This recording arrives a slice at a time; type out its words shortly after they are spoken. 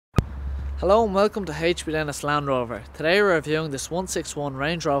Hello and welcome to HB Dennis Land Rover. Today we're reviewing this 161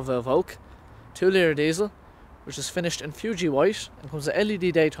 Range Rover Evoque 2-litre diesel, which is finished in Fuji white and comes with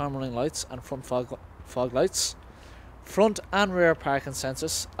LED daytime running lights and front fog lights, front and rear parking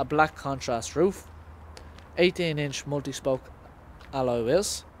sensors, a black contrast roof, 18-inch multi-spoke alloy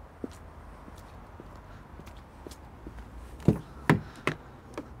wheels.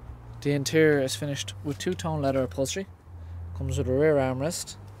 The interior is finished with two-tone leather upholstery, comes with a rear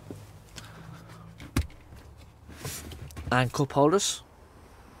armrest and cup holders.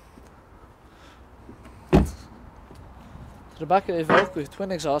 To the back of the Evoque with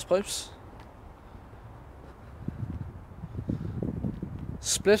twin exhaust pipes,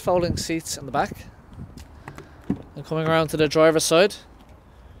 split folding seats in the back, and coming around to the driver's side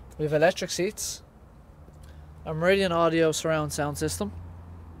we have electric seats, a Meridian audio surround sound system,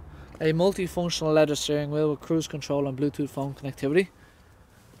 a multifunctional leather steering wheel with cruise control and Bluetooth phone connectivity,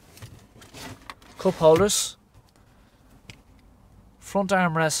 cup holders, front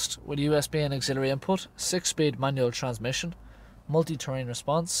armrest with USB and auxiliary input, 6-speed manual transmission, multi-terrain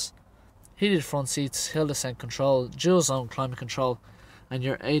response, heated front seats, hill descent control, dual zone climate control, and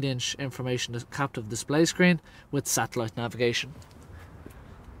your 8-inch information captive display screen with satellite navigation.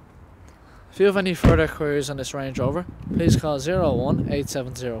 If you have any further queries on this Range Rover, please call 01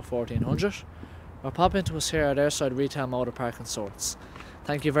 870 1400 or pop into us here at Airside Retail Motor Park and Sorts.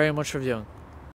 Thank you very much for viewing.